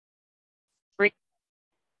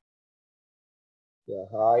Yeah,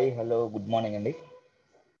 hi, hello, good morning, Andy.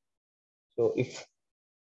 So if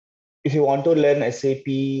you want to learn SAP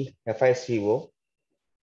FICO,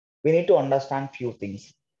 we need to understand few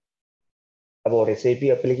things about SAP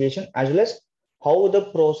application as well as how the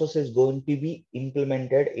process is going to be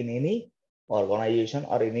implemented in any organization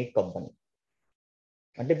or any company.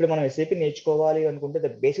 అంటే ఇప్పుడు మనం SAP నేర్చుకోవాలి అనుకుంటే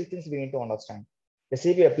the basic things we need to understand.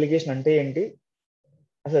 SAP application అంటే ఏంటి?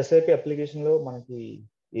 అసలు SAP application లో మనకి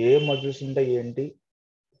ఏ మాడ్యూల్స్ ఉంటాయి ఏంటి?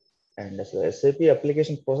 అండ్ అసలు SAP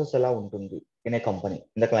అప్లికేషన్ ప్రాసెస్ ఎలా ఉంటుంది in a company,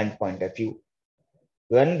 in the client point of view.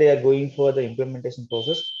 When they are going for the implementation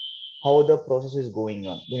process, how the process is going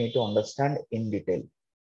on, we need to understand in detail.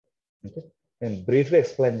 Okay, నేను briefly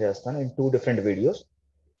explain చేస్తాను in two different videos.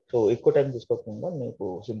 So ఎక్కువ time తీసుకోకుండా మీకు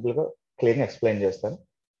simple గా clear గా explain చేస్తాను.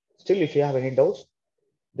 Still, if you have any doubts,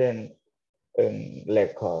 then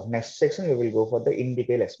next section we will go for the in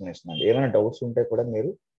detail explanation. అండి ఏమైనా డౌట్స్ ఉంటే కూడా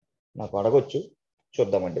మీరు నాకు అడగొచ్చు,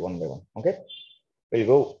 చూద్దామండి one by one. Okay, will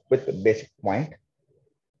go with basic point.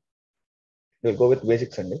 Will go with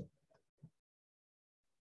basics అండి.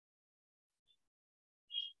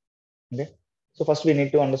 Okay. So first we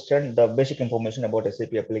need to understand the basic information about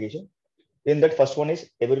SAP application. In that, first one is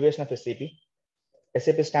abbreviation of SAP.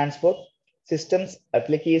 SAP stands for Systems,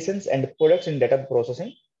 Applications and Products in Data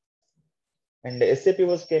Processing. And SAP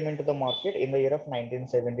was came into the market in the year of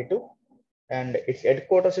 1972. And its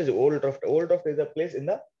headquarters is Oldroft. Oldroft is a place in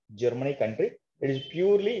the Germany country. It is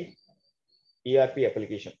purely ERP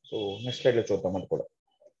application. So next slide, let's show them.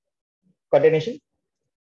 Continuation.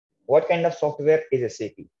 What kind of software is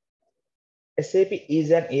SAP? SAP is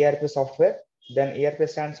an ERP software. Then ERP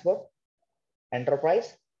stands for Enterprise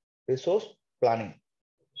Resource Planning.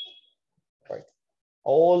 Right.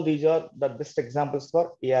 All these are the best examples for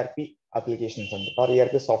ERP applications or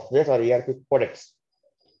ERP software or ERP products.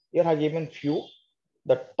 Here I have given few.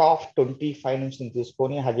 The top 20 finance in this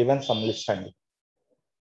pony have given some list.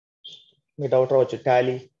 Without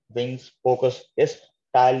Tally, Wings, Focus, yes,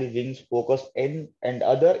 Tally, Wings, Focus, and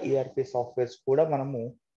other ERP softwares kuda manamu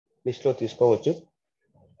list lo తీసుకోవచ్చు.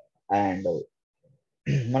 And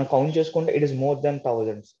మనం count చేసుకుంటే it is more than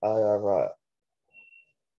thousands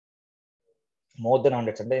more than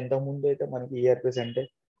hundreds. అంటే ఇంతకు ముందు అయితే మనకి ఈఆర్పీస్ అంటే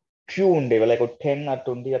few ఉండేవి, like 10 or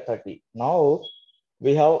 20 or 30. Now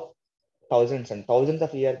we have thousands and thousands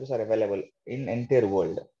of ఈఆర్పీస్ are available in entire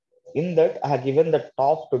world. In that I have given the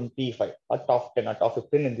top 25 or top 10 or top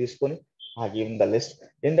 15 in తీసుకొని I have given the list.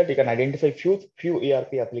 In that you can identify few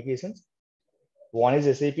ERP applications. One is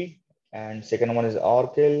SAP and second one is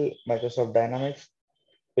Oracle, Microsoft Dynamics,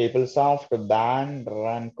 PeopleSoft, Band,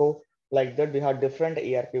 Ranco. Like that, we have different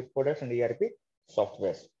ERP products and ERP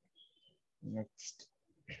softwares. Next.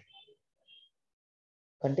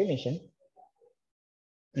 Continuation.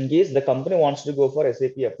 In case the company wants to go for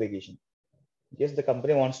SAP application. In case the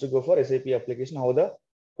company wants to go for SAP application, how the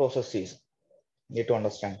process is. You need to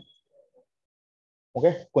understand.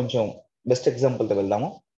 Okay, కొంచెం best ఎగ్జాంపుల్తో వెళ్దాము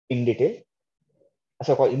in detail.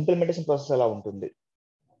 అసలు ఒక implementation process ఎలా ఉంటుంది.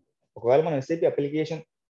 ఒకవేళ మనం SAP application,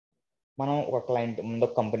 మనం ఒక క్లయింట్ ముందు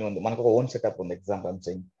ఒక కంపెనీ ఉంది, మనకు ఒక ఓన్ సెటప్ ఉంది. Example I'm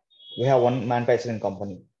saying we have one manufacturing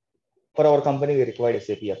company. For our company we required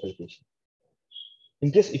SAP application. In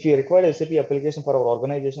case if you require SAP application for our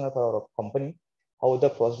organization or for our company, how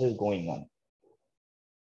the process is going on.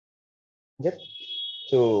 Okay.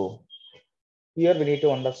 So here we need to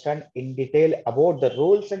understand in detail about the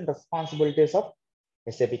roles and responsibilities of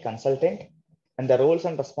SAP consultant and the roles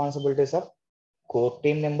and responsibilities of core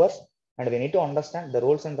team members. And we need to understand the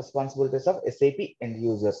roles and responsibilities of SAP end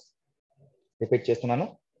users. Repeat చేస్తున్నాను.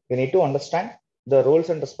 We need to understand the roles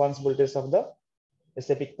and responsibilities of the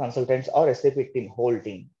SAP consultants or SAP team, whole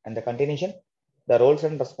team. And the continuation, the roles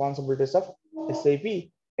and responsibilities of SAP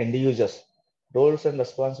end users, roles and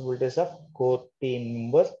responsibilities of core team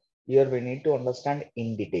members. Here we need to understand in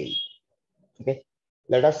detail. Okay,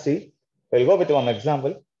 let us see. We'll go with one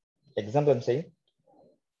example. Example I'm saying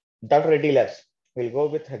Dr. Reddy Labs. We'll go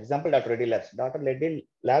with example Dr. Reddy Labs. Dr. Reddy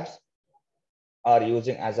Labs are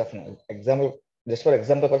using as of now. Example, just for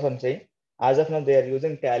example purpose I'm saying, as of now they are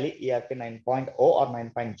using Tally ERP 9.0 or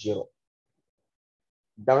 9.0.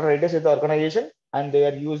 Dr. Reddy's is the organization and they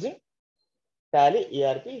are using Tally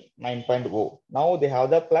ERP 9.0. Now they have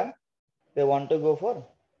the plan. They want to go for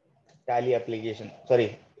Tally application. Sorry,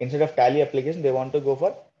 instead of Tally application, they want to go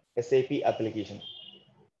for SAP application.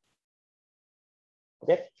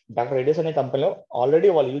 Okay, Dr. Reddy's అనే కంపెనీలో already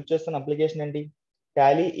వాళ్ళు use చేస్తున్న application ఏంటి?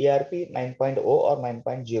 Tally ERP 9.0 or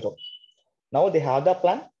 9.0. Now they have the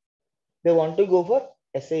plan. They want to go for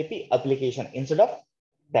SAP application instead of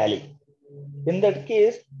Tally. In that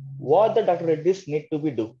case, what the Dr. Reddy's need to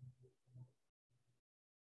be do?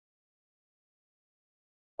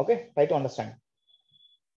 Okay, try to understand.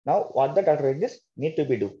 Now, what the Dr. Reddy's need to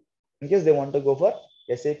be do in case they want to go for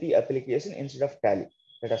SAP application instead of Tally.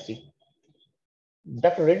 Let us see.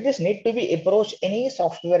 Dr. Reddy's need to be approach any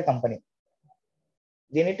software company.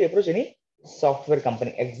 They need to approach any software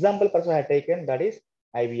company. Example person I have taken, that is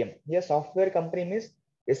IBM. Here software company means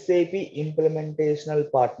SAP implementational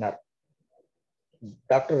partner.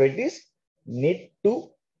 Dr. Reddy's need to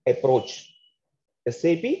approach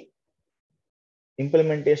SAP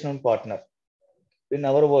implementation partner. In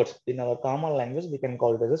our words, in our common language, we can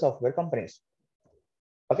call it as a software companies.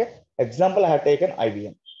 Okay. Example I have taken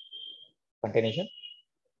IBM. Continuation.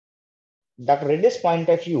 Dr. Reddy's point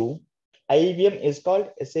of view, IBM is called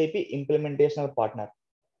SAP implementational partner.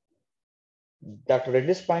 Dr.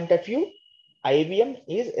 Reddy's point of view, IBM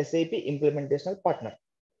is SAP implementational partner.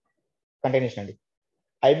 Continuation.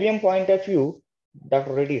 IBM point of view,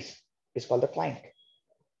 Dr. Reddy's is called the client.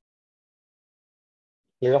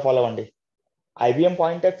 Clear follow one day. IBM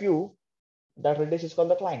point of view, Dr. Reddy's is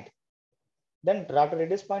called the client. Then Dr.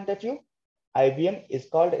 Reddy's point of view, IBM is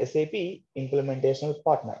called SAP implementational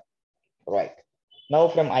partner. Right. Now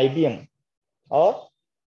from IBM or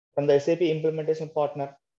from the SAP implementation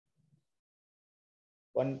partner,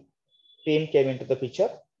 one team came into the picture.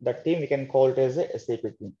 That team we can call it as a SAP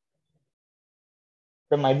team.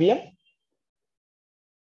 From IBM,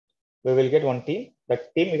 we will get one team.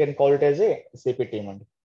 That team we can call it as a SAP team.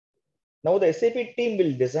 Now the SAP team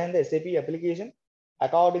will design the SAP application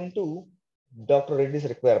according to Dr. Reddy's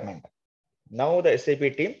requirement. Now the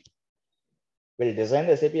SAP team will design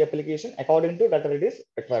the SAP application according to Dr. Reddy's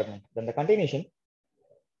requirement. Then the continuation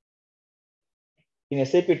in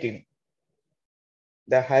SAP team,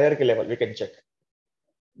 the hierarchy level we can check.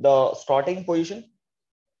 The starting position,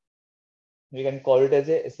 we can call it as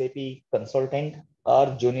a SAP consultant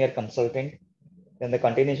or junior consultant. Then the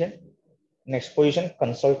continuation, next position,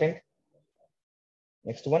 consultant.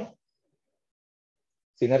 Next one,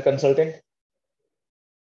 senior consultant.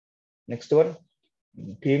 Next one,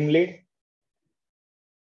 team lead.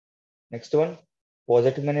 Next one,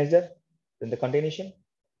 project manager. Then the continuation,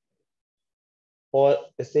 for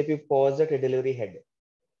SAP project delivery head.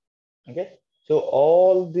 Okay, so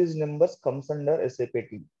all these numbers comes under SAP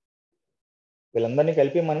team. వీళ్ళందరినీ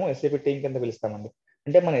కలిపి మనం SAP team కింద పిలుస్తామండి.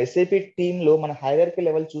 అంటే మన SAP team లో మన hierarchy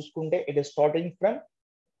level చూసుకుంటే it is starting from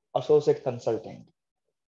associate consultant,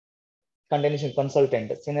 continuation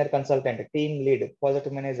consultant, senior consultant, team lead, project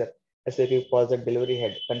manager, SAP project delivery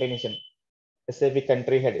head, continuation SAP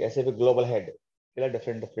country head, SAP global head, ఇలా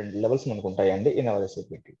different levels మనకు ఉంటాయండి in our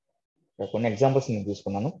SAP team. కొన్ని examples నేను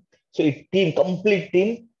తీసుకున్నాను. So ఈ team, complete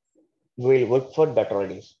team will work for Dr.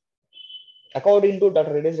 Reddy's. According to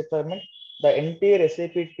Dr. Reddy's requirement, the entire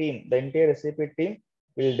SAP team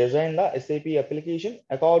will design the SAP application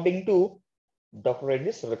according to Dr.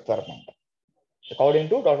 Reddy's requirement. According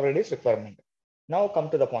to Dr. Reddy's requirement. Now come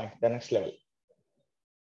to the point, the next level.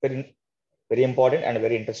 Very important and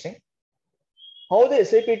very interesting. How the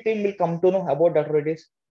SAP team will come to know about Dr. Reddy's?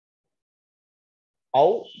 How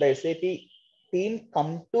the SAP team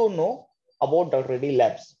come to know about Dr. Reddy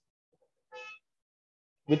labs?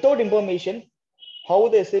 Without information, how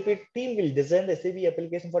the SAP team will design the SAP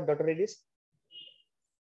application for Dr. Reddy's?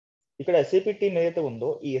 ఇక్కడ SAP team ఏదైతే ఉందో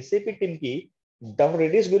ఈ SAP team కి Dr.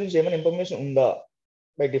 Reddy's గురించి ఏమైనా information ఉందా?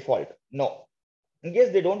 By default, no. In case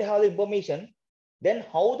they don't have the information, then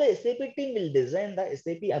how the SAP team will design the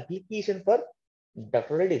SAP application for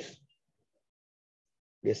Dr. Reddy's?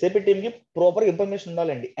 SAP team కి proper information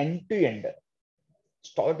ఉండాలండి, end to end,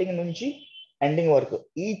 starting నుంచి ending వరకు,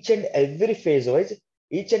 each and every phase wise,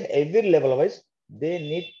 each and every level wise, they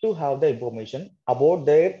need to have the information about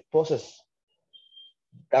their process.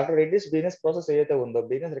 Dr. Reddy's business process ఏదైతే ఉందో,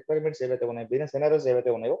 business requirements ఏవైతే ఉన్నాయో, business scenarios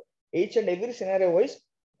ఏవైతే ఉన్నాయో, each and every scenario wise,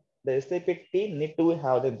 the SAP team need to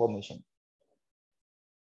have the information.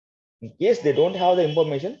 In case they don't have the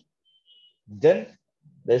information, then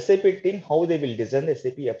the SAP team, how they will design the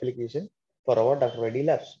SAP application for our Dr. Reddy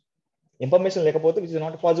labs. Information లేకపోతే which is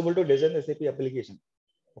not possible to design the SAP application.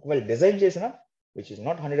 ఒకవేళ design చేసినా which is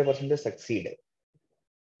not 100% succeed,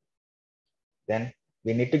 then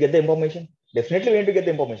we need to get the information. Definitely we need to get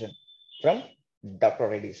the information from Dr.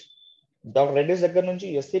 Reddy's. Dr. Reddy's దగ్గర నుంచి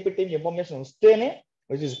SAP team information వస్తేనే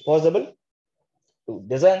which is possible to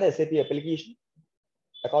design the SAP application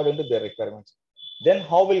according to their requirements. Then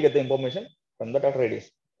how we'll get the information from the Dr. Reddy's?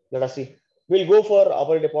 Let us see. We'll go for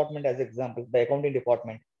our department as example, the accounting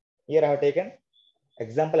department. Here I have taken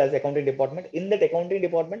example as accounting department. In that accounting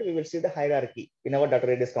department, we will see the hierarchy in our Dr.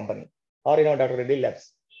 Reddy's company or in our Dr. Reddy labs.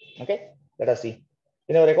 Okay, let us see.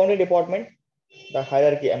 In our accounting department, the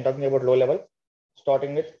hierarchy, I'm talking about low level,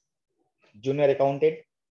 starting with junior accountant,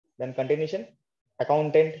 Then continuation,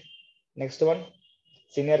 accountant. Next one,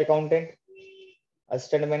 senior accountant,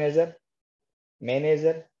 assistant manager,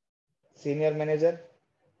 manager, senior manager,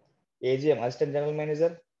 AGM, assistant general manager,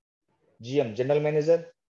 GM, general manager,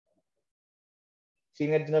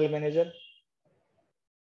 senior general manager,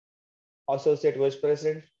 associate vice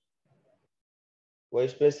president,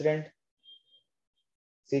 vice president,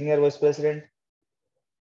 senior vice president,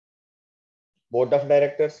 board of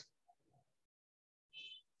directors,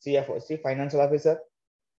 CFO, chief financial officer,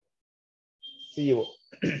 CEO,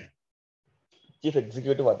 chief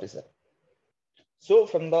executive officer. So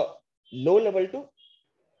from the low level to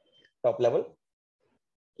top level,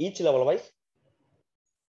 each level wise,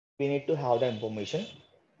 we need to have the information,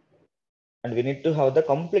 and we need to have the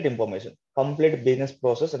complete information, complete business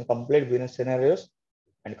process and complete business scenarios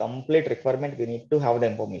and complete requirement. We need to have the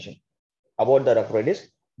information about the authorities.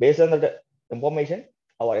 Based on the information,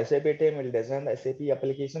 our SAP team will design the SAP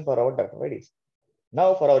application for our authorities. Now,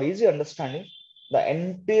 for our easy understanding, the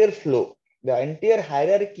entire flow, the entire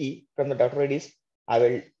hierarchy from the authorities, I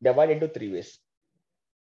will divide into three ways.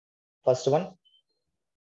 First one,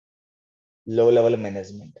 low level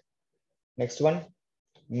management. Next one,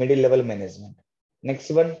 middle level management. Next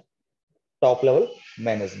one, top level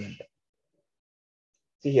management.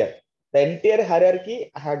 See here, the entire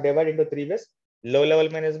hierarchy I have divided into three ways: low level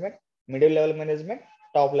management, middle level management,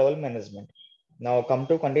 top level management. Now come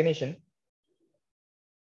to continuation.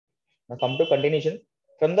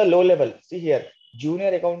 From the low level. See here,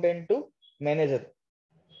 junior accountant to manager.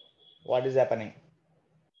 What is happening?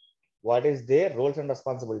 What is their roles and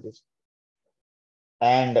responsibilities?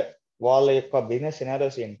 And వాళ్ళ యొక్క business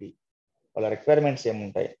scenarios ఏంటి, వాళ్ళ requirements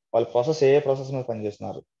ఏముంటాయి, వాళ్ళ process ఏ process మీద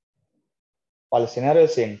పనిచేస్తున్నారు, వాళ్ళ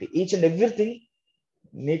scenarios ఏంటి, each and everything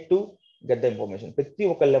need to get the information. ప్రతి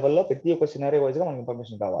ఒక్క లెవెల్లో ప్రతి ఒక్క సినారియో వైజ్ గా మనకి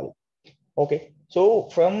ఇన్ఫర్మేషన్ కావాలి. Okay, so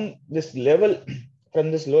from this level, from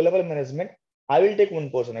this లో level management, I will take one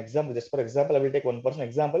person. Example, just for example, I will take one person.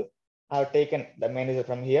 Example, I have taken the manager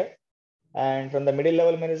from here, and from the middle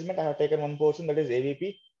level management, I have taken one person, that is AVP,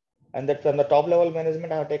 and that from the top level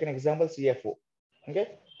management, I have taken example CFO. Okay,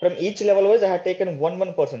 from each level wise, I have taken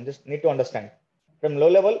one person. Just need to understand. From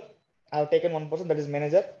low level, I have taken one person, that is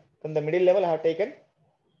manager. From the middle level, I have taken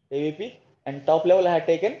AVP, and top level, I have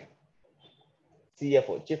taken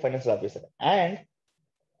CFO, Chief Financial Officer. And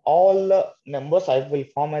all the numbers I will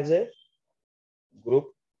form as a group.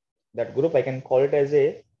 That group I can call it as a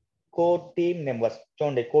core team members.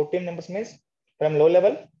 Chonde, core team members means from low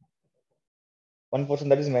level, one person,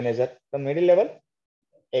 that is manager. From middle level,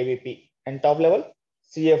 AVP, and top level,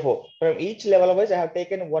 CFO. From each level wise, I have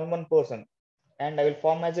taken one person, and I will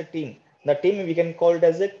form as a team. The team we can call it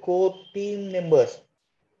as a core team members.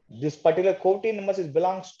 This particular core team members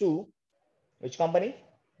belongs to which company?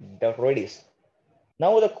 The Redis.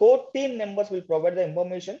 Now the core team members will provide the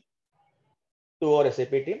information to our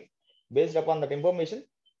SAP team. Based upon that information,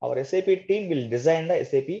 our SAP team will design the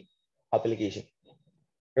SAP application.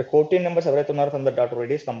 The core team members are from the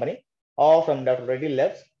Redis company or from Redis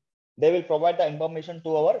labs. They will provide the information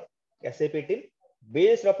to our SAP team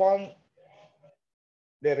based upon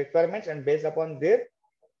their requirements and based upon their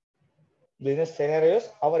business scenarios.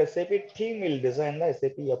 Our SAP team will design the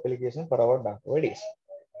SAP application for our Redis.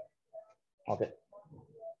 Okay.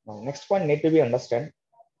 Now, next one need to be understand.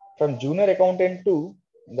 From junior accountant to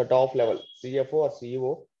the top level, CFO or CEO,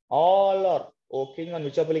 all are working on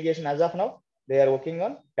which application as of now? They are working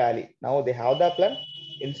on Tally. Now they have the plan.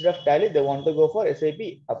 Instead of Tally, they want to go for SAP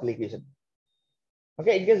application.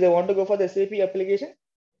 Okay, in case they want to go for the SAP application,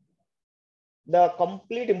 the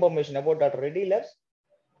complete information about that Ready Labs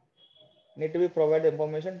need to be provided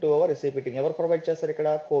information to our SAP team. Ever provide just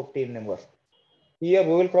core team members. Here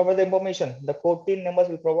we will provide the information. The core team members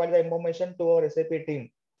will provide the information to our SAP team.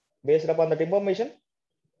 Based upon that information,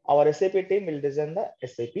 our SAP team will design the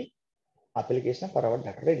SAP application for our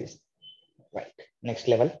databases. Right. Next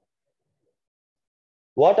level.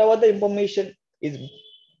 Whatever the information is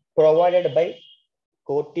provided by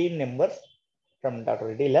core team members from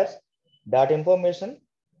Data Labs, that information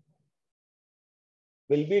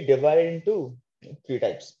will be divided into three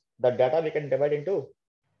types. The data we can divide into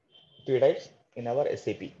three types in our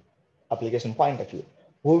SAP application point of view.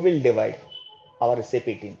 Who will divide? Our SAP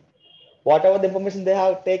team. Whatever the information they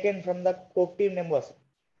have taken from the core team members,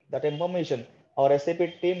 that information our SAP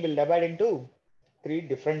team will divide into three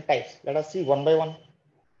different types. Let us see one by one.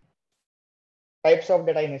 Types of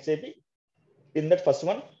data in SAP. In that first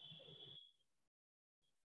one,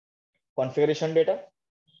 configuration data.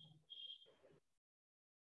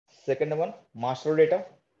 Second one, master data.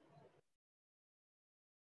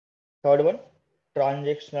 Third one,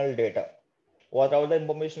 transactional data. Whatever the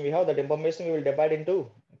information we have, that information we will divide into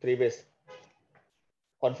three ways: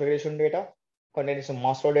 configuration data, continuous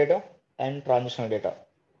master data, and transitional data.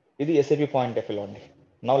 This is SAP point of view only.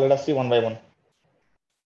 Now let us see one by one.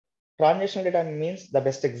 Transitional data means the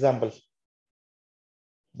best examples,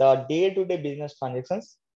 the day-to-day business transactions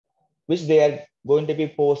which they are going to be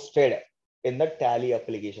posted in the Tally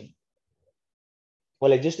application.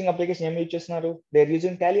 While existing application they are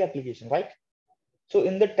using Tally application, right? So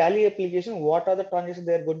in the Tally application, what are the transactions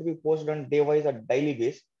they are going to be posted on day-wise or daily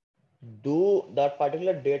basis? Do that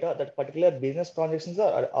particular data, that particular business transactions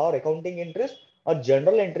or accounting entries or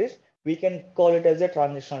general entries, we can call it as a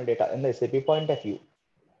transactional data in the SAP point of view.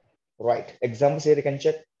 Right. Examples here you can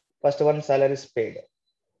check. First one, salary is paid.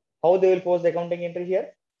 How they will post the accounting entry here?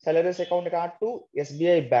 Salaries account card to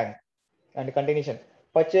SBI bank, and continuation.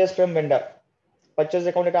 Purchase from vendor. Purchase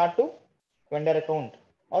account card to vendor account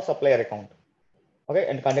or supplier account. Okay,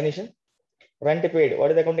 and continuation. Rent paid. What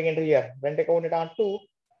is the accounting entry here? Rent account card to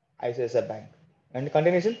ICICI bank. And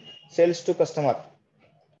continuation. Sales to customer.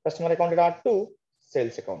 Customer account card to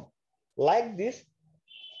sales account. Like this,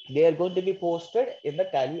 they are going to be posted in the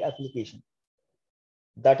Tally application.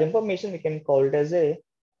 That information we can call it as a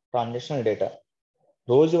transactional data.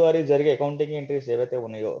 రోజువారీ జరిగే accounting entries ఏవైతే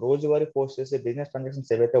ఉన్నాయో, రోజువారీ post చేసే business transactions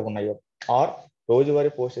ఏవైతే ఉన్నాయో, are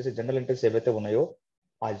రోజువారీ post చేసే జనరల్ ఎంట్రీస్ ఏవైతే ఉన్నాయో,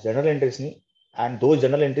 ఆ జనరల్ ఎంట్రీస్ ని and those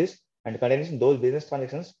general entries and containing those business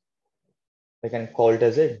transactions we can call it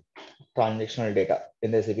as a transactional data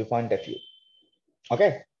in the SAP point of view. Okay,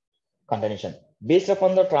 continuation. Based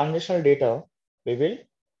upon the transactional data, we will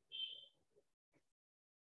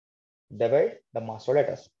divide the master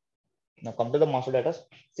data. Now come to the master data.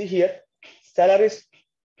 See here, salaries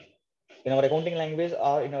in our accounting language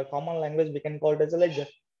or in our common language, we can call it as a ledger.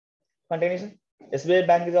 Continuation. SBI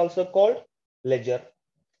bank is also called ledger.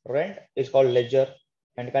 Rent is called ledger.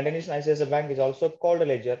 And continuation, ICICI bank is also called a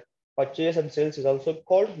ledger. Purchase and sales is also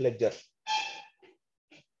called ledger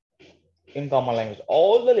in common language.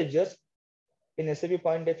 All the ledgers in SAP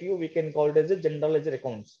point of view, we can call it as a general ledger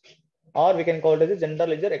accounts, or we can call it as a general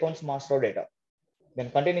ledger accounts master data. Then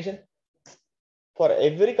continuation. For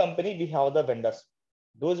every company, we have the vendors.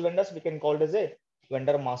 Those vendors we can call it as a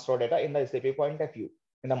vendor master data in the SAP point of view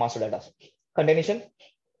in the master data. Continuation.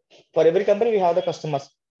 For every company, we have the customers.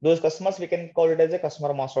 Those customers we can call it as a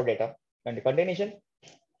customer master data. And continuation.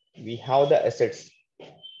 We have the assets.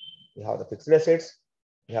 We have the fixed assets.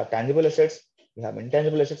 We have tangible assets. We have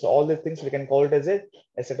intangible assets. All these things we can call it as a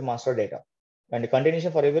asset master data. And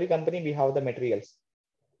continuation, for every company, we have the materials.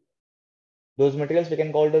 Those materials we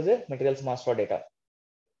can call it as a materials master data.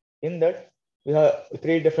 In that, we have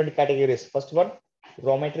three different categories. First one,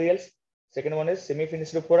 raw materials. Second one is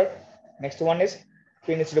semi-finished product. Next one is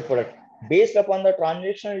finished product. Based upon the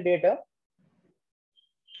transactional data,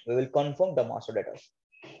 we will confirm the master data.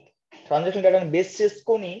 Transactional data basis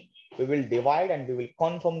koni, we will divide and we will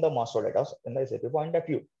confirm the master data in the SAP point of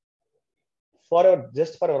view.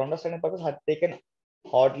 Just for our understanding purpose, I have taken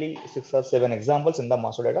hardly 6 or 7 examples in the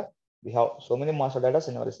master data. We have so many master data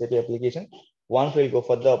in our SAP application. Once we'll go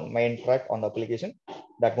for the main track on the application,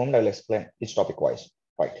 that moment I will explain each topic wise.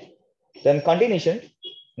 Right. Then continuation.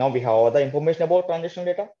 Now we have the information about transactional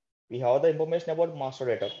data. We have the information about master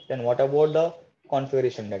data. Then what about the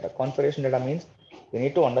configuration data? Configuration data means we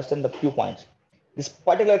need to understand the few points. This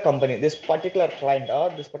particular company, this particular client, or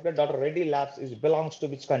this particular data ready labs belongs to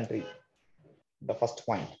which country? The first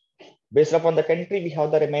point. Based upon the country, we have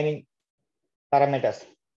the remaining parameters.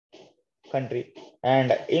 Country and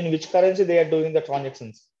in which currency they are doing the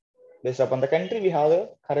transactions. Based upon the country, we have the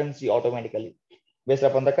currency automatically. Based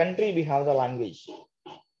upon the country, we have the language.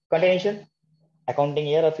 Continuation, accounting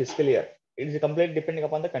year or fiscal year. It is completely depending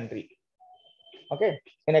upon the country. Okay.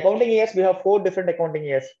 In accounting years, we have 4 different accounting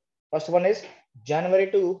years. First one is January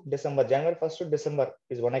to December. January 1st to December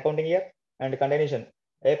is one accounting year. And continuation,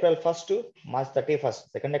 April 1st to March 31st,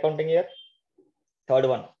 second accounting year. Third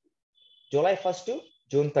one, July 1st to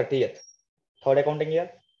June 30th. Third accounting year.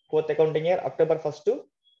 Fourth accounting year, October 1st to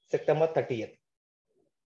September 30th.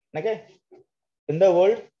 Okay. In the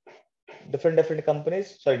world, different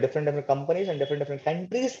companies and different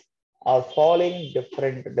countries are following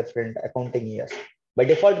different accounting years. By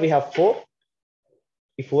default, we have 4.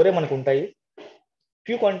 If 4 manaku untayi,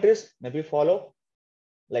 few countries maybe follow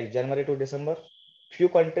like January to December. Few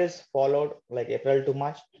countries followed like April to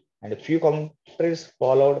March, and a few countries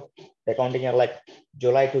followed the accounting year like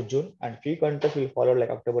July to June, and few countries will follow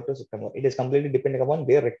like October to September. It is completely depending upon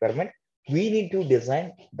their requirement. We need to design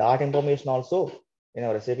that information also in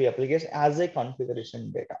our SAP application as a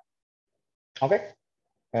configuration data. Okay.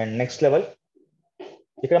 And next level,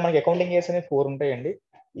 ఇక్కడ మనకి accounting years అనేవి 4 ఉంటాయండి.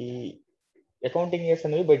 ఈ accounting years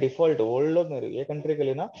అనేవి by default world లో మీరు ఏ కంట్రీకి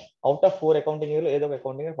వెళ్ళినా అవుట్ ఆఫ్ 4 అకౌంటింగ్ ఇయర్ ఏదో ఒక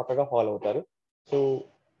అకౌంటింగ్ ఇయర్ పక్కగా ఫాలో అవుతారు. సో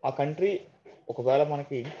ఆ కంట్రీ ఒకవేళ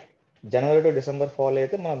మనకి జనవరి టు డిసెంబర్ ఫాలో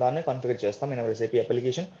అయితే మనం దాన్ని కాన్ఫిగర్ చేస్తాం in our SAP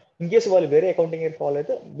application. In case వాళ్ళు వేరే అకౌంటింగ్ ఇయర్ ఫాలో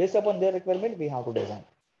అయితే based upon there requirement we have to design.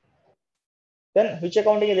 Then which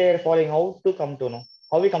accounting they are following? How to come to know?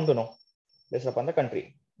 How we come to know? Based upon the country.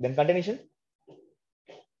 Then continuation,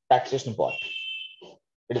 taxation part.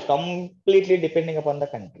 It is completely depending upon the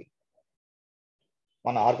country.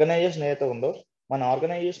 మన organisation ఏదైతే ఉందో మన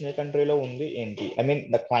organisation ఏ కంట్రీలో ఉంది ఏంటి, I mean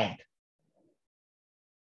the client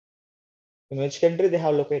in which country they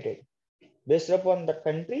have located. Based upon the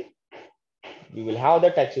country we will have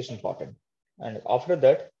the taxation part, and after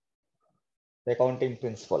that the accounting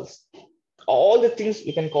principles, all the things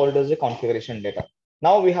you can call it as a configuration data.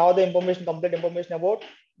 Now we have the information, complete information about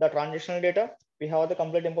the transactional data, we have the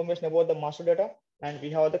complete information about the master data, and we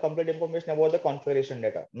have the complete information about the configuration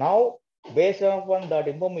data. Now based upon that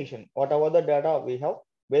information, whatever the data we have,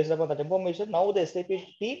 based upon that information, now the SAP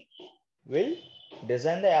team will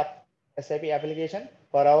design the SAP application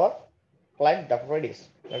for our client database.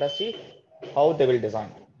 Let us see how they will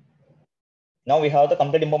design. Now we have the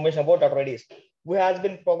complete information about database. Who has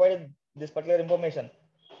been provided this particular information?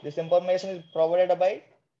 This information is provided by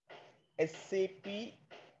SAP.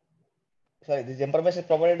 Sorry, this information is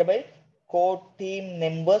provided by core team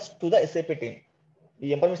members to the SAP team.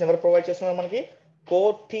 The information ever provide చేస్తున్నారు మనకి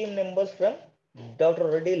core team members from Dr.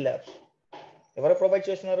 Reddy Labs. ఎవరు provide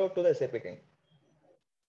చేస్తున్నారు? to the SAP team.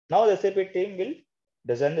 Now the SAP team will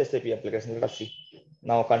design the SAP application. Let us see.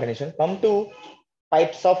 Now continuation. Come to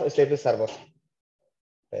types of SAP servers.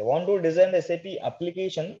 I want to design the SAP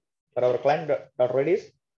application for our client already.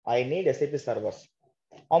 I need SAP servers.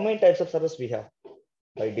 How many types of servers we have?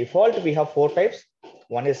 By default, we have 4 types.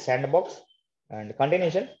 One is sandbox, and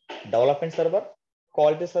continuation, development server,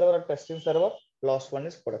 quality server, or testing server. Last one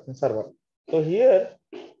is production server. So here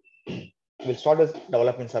we'll start with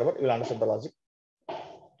development server. You will understand the logic.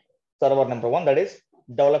 Server number 1, that is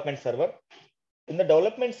development server. In the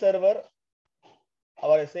development server,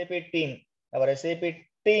 our SAP team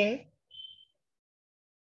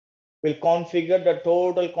will configure the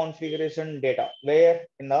total configuration data. Where?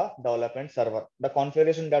 In the development server. The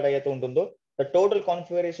configuration data అయితే ఉంటుందో, the total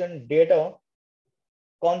configuration data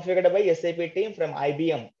configured by SAP team from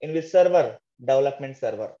IBM in which server? Development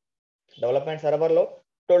server. Development server లో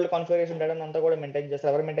total configuration data అంతా కూడా maintain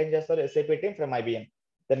చేస్తారు. ఎవరు maintain చేస్తారు? SAP team from IBM.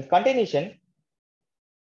 Then continuation,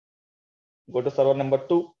 go to server number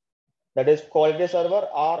 2, that is quality server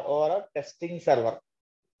or a testing server.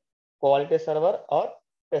 Quality server or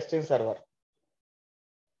testing server.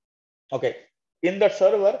 Okay, in that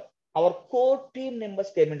server, our core team members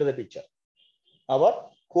came into the picture. Our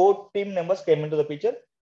core team members came into the picture.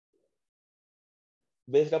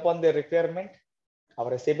 Based upon their requirement,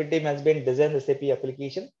 our SAP team has been designed the SAP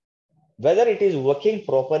application, whether it is working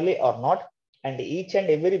properly or not, and each and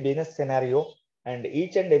every business scenario and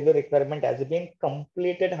each and every requirement has been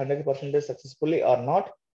completed 100% successfully or not.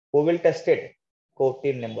 Who will test it? Core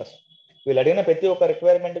team members. వీళ్ళు అడిగిన ప్రతి ఒక్క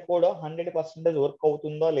requirement కూడా 100% work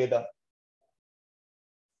అవుతుందా లేదా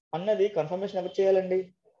అన్నది confirmation ఎవరు చేయాలండి?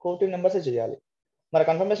 కోర్ టీమ్ మెంబర్స్ చేయాలి. మరి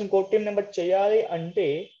కన్ఫర్మేషన్ కోర్ టీమ్ మెంబర్ చేయాలి అంటే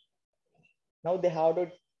now they have to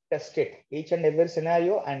test it. Each and every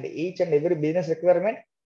scenario and each and every business requirement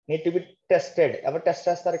need to be tested. ఎవరు టెస్ట్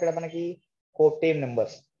చేస్తారు ఇక్కడ మనకి? Core team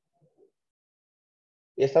members.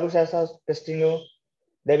 ఏ server చేస్తారు testing?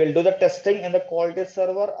 They will do the testing in the quality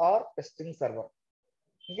server are testing server.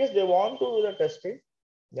 In case they want to do the testing,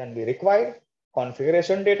 then we require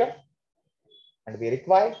configuration data and we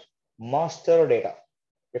require master data.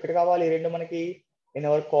 ఎక్కడ కావాలి ఈ రెండు మనకి? in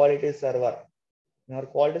our quality server. In our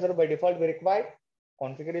quality server by default we require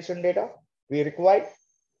configuration data, we require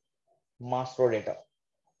master data.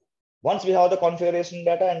 Once we have the configuration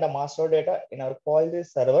data and the master data in our quality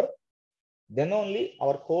server, then only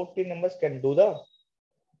our core team members can do the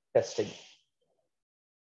testing.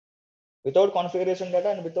 Without configuration data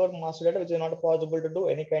and without master data, which is not possible to do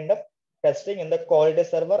any kind of testing in the quality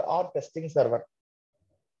server or testing server.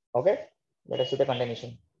 Okay, let us see the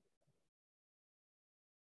continuation.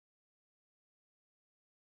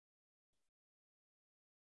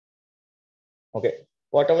 Okay,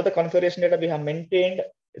 whatever the configuration data we have maintained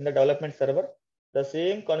in the development server, the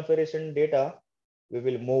same configuration data we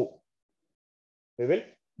will move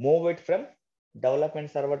it from development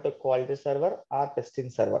server to quality server or testing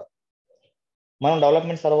server. మనం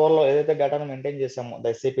development server లో ఏదైతే డేటాను maintain చేసామో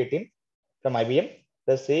the SAP team from IBM,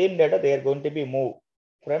 the same data they are going to be move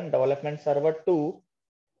from development server to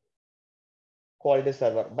quality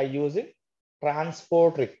server by using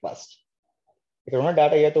transport request. ఇక్కడ ఉన్న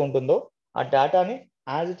data ఏదైతే ఉంటుందో ఆ డేటాని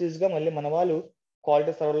యాజ్ ఇట్ ఈస్ గా మళ్ళీ మన వాళ్ళు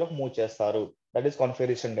క్వాలిటీ సర్వర్లోకి మూవ్ చేస్తారు. That is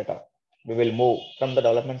configuration data. We will move from the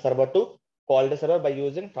development server to quality server by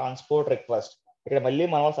using transport request. ఇక్కడ మళ్ళీ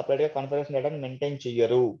మన వాళ్ళు సపరేట్ గా కాన్ఫిగరేషన్ డేటాని మెయింటైన్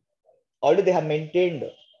చేయరు. Already they have maintained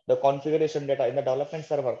the configuration data in the development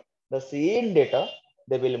server. The same data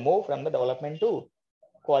they will move from the development to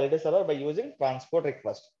quality server by using transport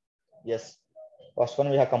request. Yes, first one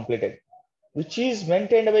we have completed, which is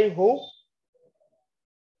maintained by who?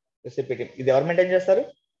 SAP team. Is ever maintain చేస్తారు?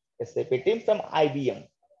 SAP team from IBM.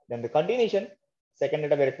 Then the continuation, second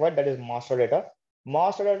data we required, that is master data.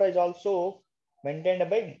 Master data is also maintained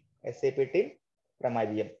by SAP team from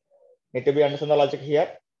IBM. Need to be understand the logic here.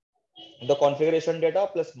 The configuration data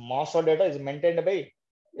plus master data is maintained by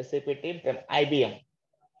SAP team from IBM.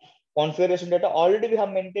 Configuration data already we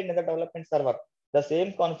have maintained in the development server. The same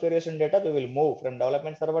configuration data we will move from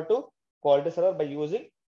development server to quality server by using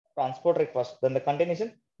transport request. Then the continuation,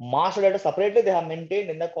 master data separately they have maintained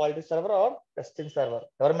in the quality server or testing server.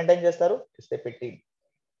 Ever maintain చేస్తారు? SAP team.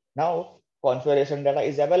 Now configuration data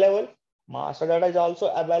is available. Master data is also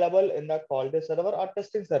available in the quality server or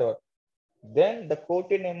testing server. Then the core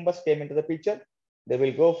team members came into the picture. They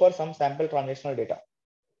will go for some sample transactional data.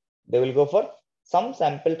 They will go for some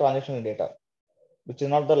sample transactional data, which is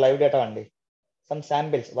not the live data only. Some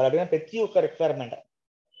samples. వాళ్ళు అడిగిన ప్రతి ఒక్క requirement,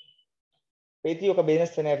 ప్రతి ఒక్క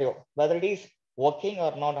business scenario, whether it is working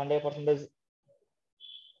or not, 100%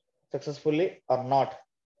 successfully or not,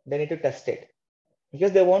 they need to test it.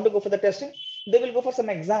 Because they want to go for the testing, they will go for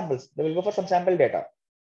some examples. They will go for some sample data.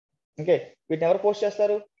 Okay, వీటిని ఎవరు post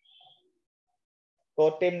చేస్తారు?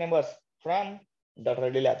 Core team members from data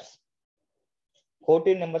ready labs. Core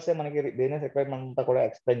team మెంబర్సే మనకి business requirement అంతా కూడా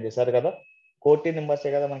explain చేశారు కదా. Core team మెంబర్సే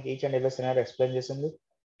కదా మనకి each and every scenario explain చేసింది.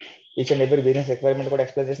 Each and every business requirement కూడా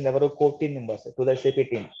ఎక్స్ప్లెయిన్ చేసింది ఎవరు? Core team members to the SAP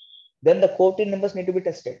team. Then the core team members need to be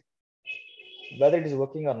tested whether it is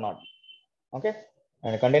working or not. Okay,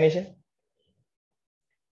 and continuation.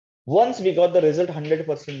 Once we got the result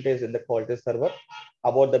 100% in the quality server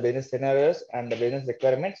about the business scenarios and the business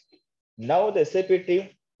requirements, now the SAP team,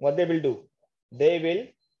 what they will do? They will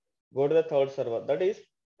go to the third server, that is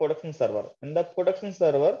production server. In the production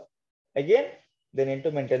server, again, they need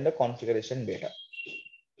to maintain the configuration data.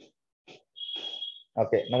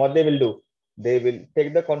 Okay, now what they will do? They will take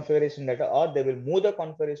the configuration data or they will move the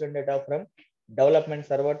configuration data from development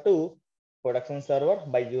server to production server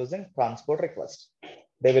by using transport request.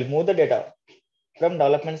 They will move the data from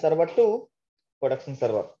development server to production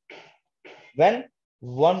server. When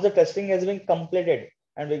once the testing has been completed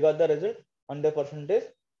and we got the result 100%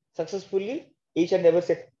 successfully, each and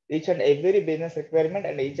every business requirement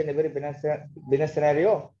and each and every business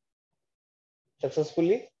scenario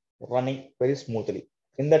successfully running very smoothly.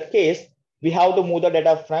 In that case, we have to move the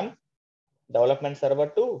data from development server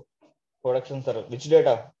to production server. Which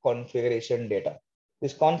data? Configuration data.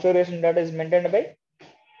 This configuration data is maintained by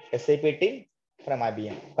SAP team from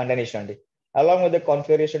IBM. Continuation. Along with the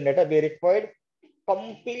configuration data, we required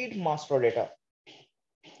complete master data.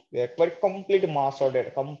 We required complete master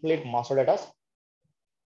data,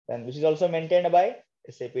 then which is also maintained by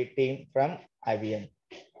SAP team from IBM.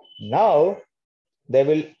 Now they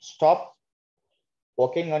will stop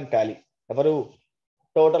working on tally. ఎవరు?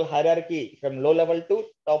 Total hierarchy from లో level to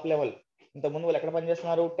top level. ఇంతకుముందు వాళ్ళు ఎక్కడ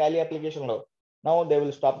పనిచేస్తున్నారు? Tally application లో. Now they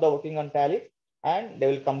will stop the working on Tally and they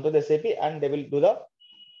will come to the SAP and they will do the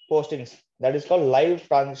postings. That is called live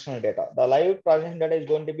transactional data. The live transactional data is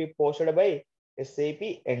going to be posted by SAP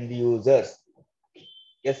end users.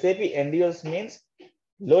 SAP end users means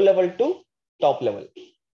low level to top level,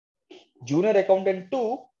 junior accountant to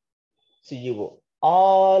CEO.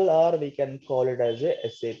 All are, we can call it as a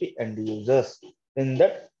SAP end users. In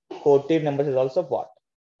that, core team members is also what?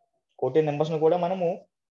 Core team members ను కూడా మనము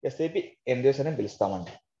SAP end users అని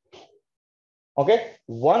పిలుస్తామండి. Okay,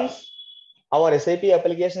 once our SAP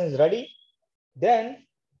application is ready, then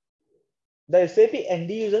the SAP end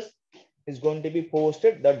users is going to be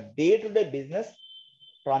posted the day-to-day business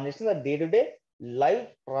transactions, the day-to-day live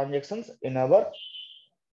transactions in our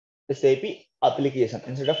SAP application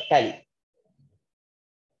instead of tally.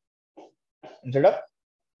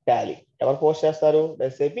 Ever post చేస్తారు? The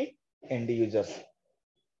SAP end users.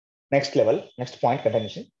 Next level, next point,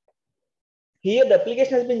 continuation. Here the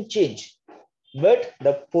application has been changed, but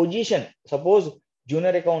the position, suppose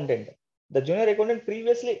junior accountant, the junior accountant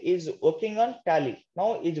previously is working on tally, now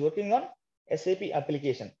is working on SAP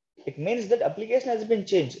application. It means that application has been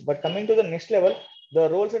changed, but coming to the next level, the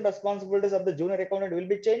roles and responsibilities of the junior accountant will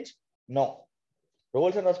be changed? No.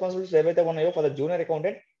 Roles and responsibilities ఏవైతే ఉన్నాయో for the junior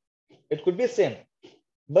accountant, it could be same,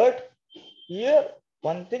 but here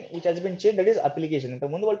one thing which has been changed, that is application.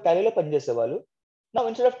 ఇంతకు ముందు వాళ్ళు టాలీలో పనిచేసేవాళ్ళు. Now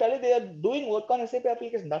instead of tally, they are doing work on SAP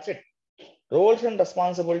application. That's it. Roles and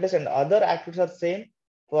responsibilities and other activities are same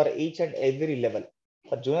for each and every level.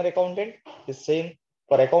 For junior accountant is same.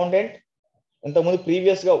 For accountant, ఇంతకు ముందు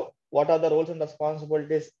previous గా what are the roles and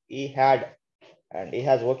responsibilities he had and he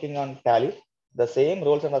has working on tally, the same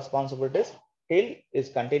roles and responsibilities still is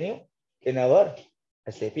continue in our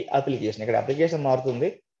SAP application. ఇక్కడ application మారుతుంది,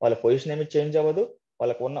 వాళ్ళ position ఏమి change అవ్వదు,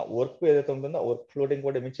 వాళ్ళకు ఉన్న వర్క్ ఏదైతే ఉంటుందో వర్క్ ఫ్లోటింగ్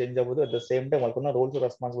కూడా ఏమి చేంజ్ అవ్వదు. అట్ ద సేమ్ టైం వాళ్ళకున్న రోల్స్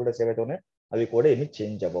రెస్పాన్సిబిలిటీస్ ఏవైతే ఉన్నాయో అవి కూడా ఏమి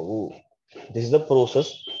చేంజ్ అవ్వవు. This is the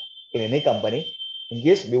process in any company. In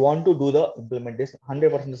case we want to do the implementation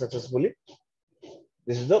 100% successfully,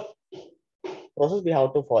 this is the process we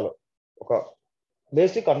have to follow. ఒక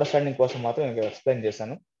basic understanding కోసం మాత్రం నేను ఎక్స్ప్లెయిన్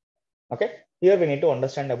చేశాను. Okay, here we need to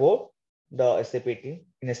understand about the SAP team.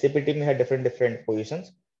 In SAP team, we have different positions,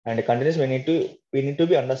 and continuous we need to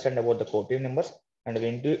be understand about the core team members, and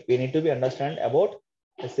we need to be understand about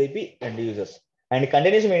SAP end users, and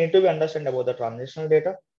continuous we need to be understand about the transactional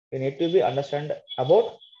data. We need to be understand about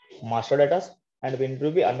master data, and we need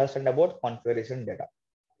to be understand about configuration data.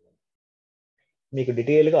 మీకు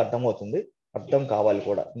detail గా అర్థమవుతుంది, అర్థం కావాలి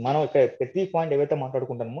కూడా. మనం ఇక్కడ ప్రతి point ఏవైతే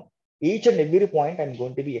మాట్లాడుకుంటామో each and every point I'm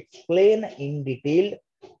going to be explain in detail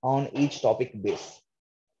on each topic base.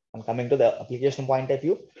 And coming to the application point of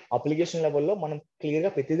view, application level లో మనం క్లియర్ గా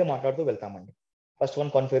ప్రతిదీ మాట్లాడుతూ వెళ్తామండి. First one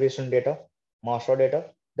configuration data, master data,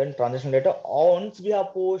 then transitional data. Once we have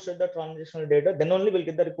posted the transitional data, then only we'll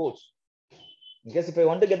get the reports. In case if I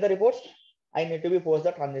want to get the reports, I need to be post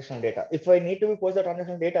the transitional data. If I need to be post the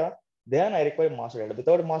transitional data, then I require master data.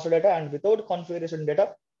 Without master data and without configuration data,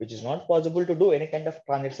 which is not possible to do any kind of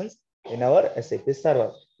transactions in our SAP server.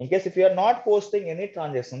 In case if you are not posting any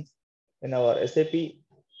transactions in our SAP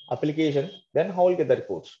application, then how will get the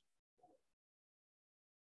reports?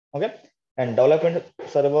 Okay, and development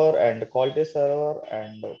server and quality server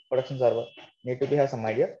and production server need to be have some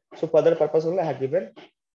idea. So for that purpose only I have given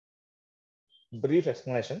brief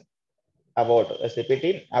explanation about SAP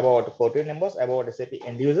team, about core team members, about SAP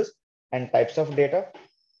end users, and types of data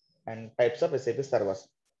and types of SAP servers.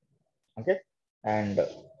 Okay, and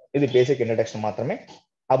ఇది basic introduction మాత్రమే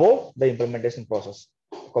about the implementation process.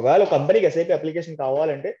 ఒకవేళ కంపెనీకి SIP application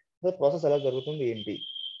కావాలంటే process ఎలా జరుగుతుంది ఏంటి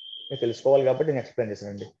మీరు తెలుసుకోవాలి కాబట్టి నేను ఎక్స్ప్లెయిన్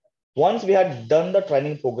చేశానండి. Once we had done the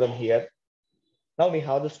training programme here, now we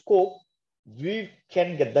have the scope, we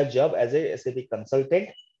can get the job as a SIP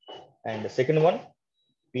consultant. And second one,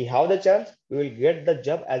 we have the chance we will get the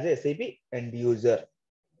job as a SIP end user.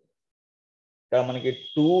 ఇక్కడ మనకి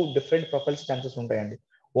 2 different profiles chances ఉంటాయండి.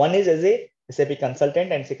 One is as a SAP consultant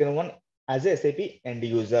and second one as a SAP end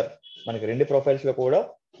user. మనకి రెండు profiles లో కూడా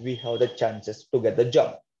we have the chances to get the job.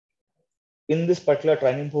 In this particular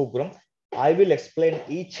training program, I will explain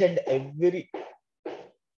each and every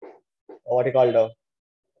what you called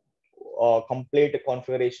complete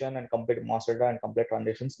configuration and complete master data and complete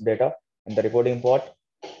transactions data and the reporting part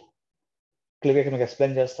క్లియర్గా మీకు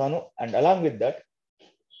explain చేస్తాను. And along with that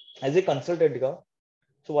as a consultant గా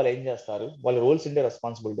so వాళ్ళు ఏం చేస్తారు, వాళ్ళ roles ఏంటి,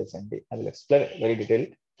 responsibilities ఏంటి, I will explain very detail.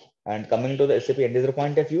 And coming to the SAP end user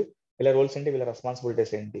point of view, వీళ్ళ రోల్స్ ఏంటి, వీళ్ళ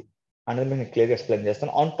రెస్పాన్సిబిలిటీస్ ఏంటి అనేది నేను క్లియర్గా ఎక్స్ప్లెయిన్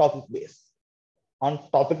చేస్తాను ఆన్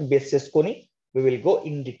టాపిక్ బేస్ చేసుకొని we will go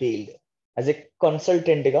in detailed. As a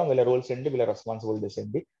consultant గా వీళ్ళ రోల్స్ ఏంటి, వీళ్ళ రెస్పాన్సిబిలిటీస్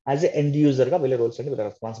ఏంటి, యాజ్ ఏ ఎండ్ యూజర్ గా వీళ్ళ రోల్స్ ఏంటి, వీళ్ళ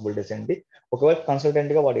రెస్పాన్సిబిలిటీస్ ఏంటి, ఒకవేళ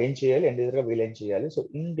కన్సల్టెంట్ గా వాడు ఏం చేయాలి, ఎండ్ యూజర్ గా వీళ్ళు ఏం చేయాలి, సో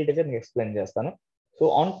ఇన్ డీటెయిల్ గా నేను ఎక్స్ప్లెయిన్ చేస్తాను. సో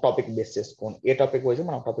ఆన్ టాపిక్ బేస్ చేసుకొని ఏ టాపిక్ వైజ్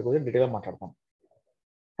మనం టాపిక్ వైజ్ డీటెయిల్ గా మాట్లాడతాం.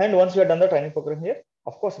 And once we are done the training program here,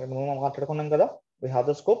 of course, we have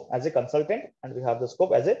the scope as a consultant and we have the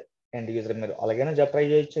scope as a end user. Alagana job try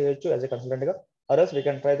as a consultant, or else we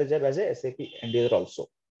can try the job as a SAP end user also.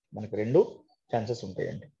 Manaki rendu chances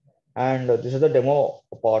untayandi. And this is the demo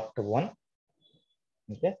part 1.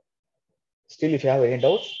 Okay. Still, if you have any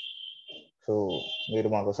doubts, so మీరు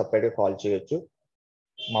మాకు separate call చేయొచ్చు,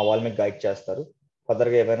 మా వాళ్ళు మీకు guide చేస్తారు.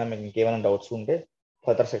 ఫర్దర్గా ఏమైనా మీకు ఇంకేమైనా డౌట్స్ ఉంటే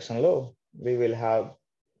ఫర్దర్ సెక్షన్ లో we will have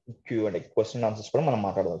Q&A, question answers కూడా మనం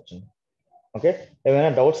మాట్లాడవచ్చు. ఓకే, ఏమైనా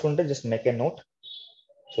డౌట్స్ ఉంటే just make a note.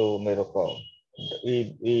 So మీరు ఒక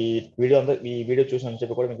ఈ వీడియో చూసిన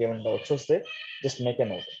చెప్పి కూడా మీకు ఏమైనా డౌట్స్ వస్తే just make a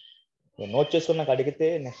note. Note చేసుకుని నాకు అడిగితే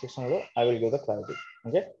నెక్స్ట్ సెక్షన్ లో I will give the clarity.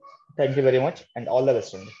 Okay, thank you very much and all the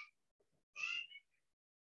best అండి.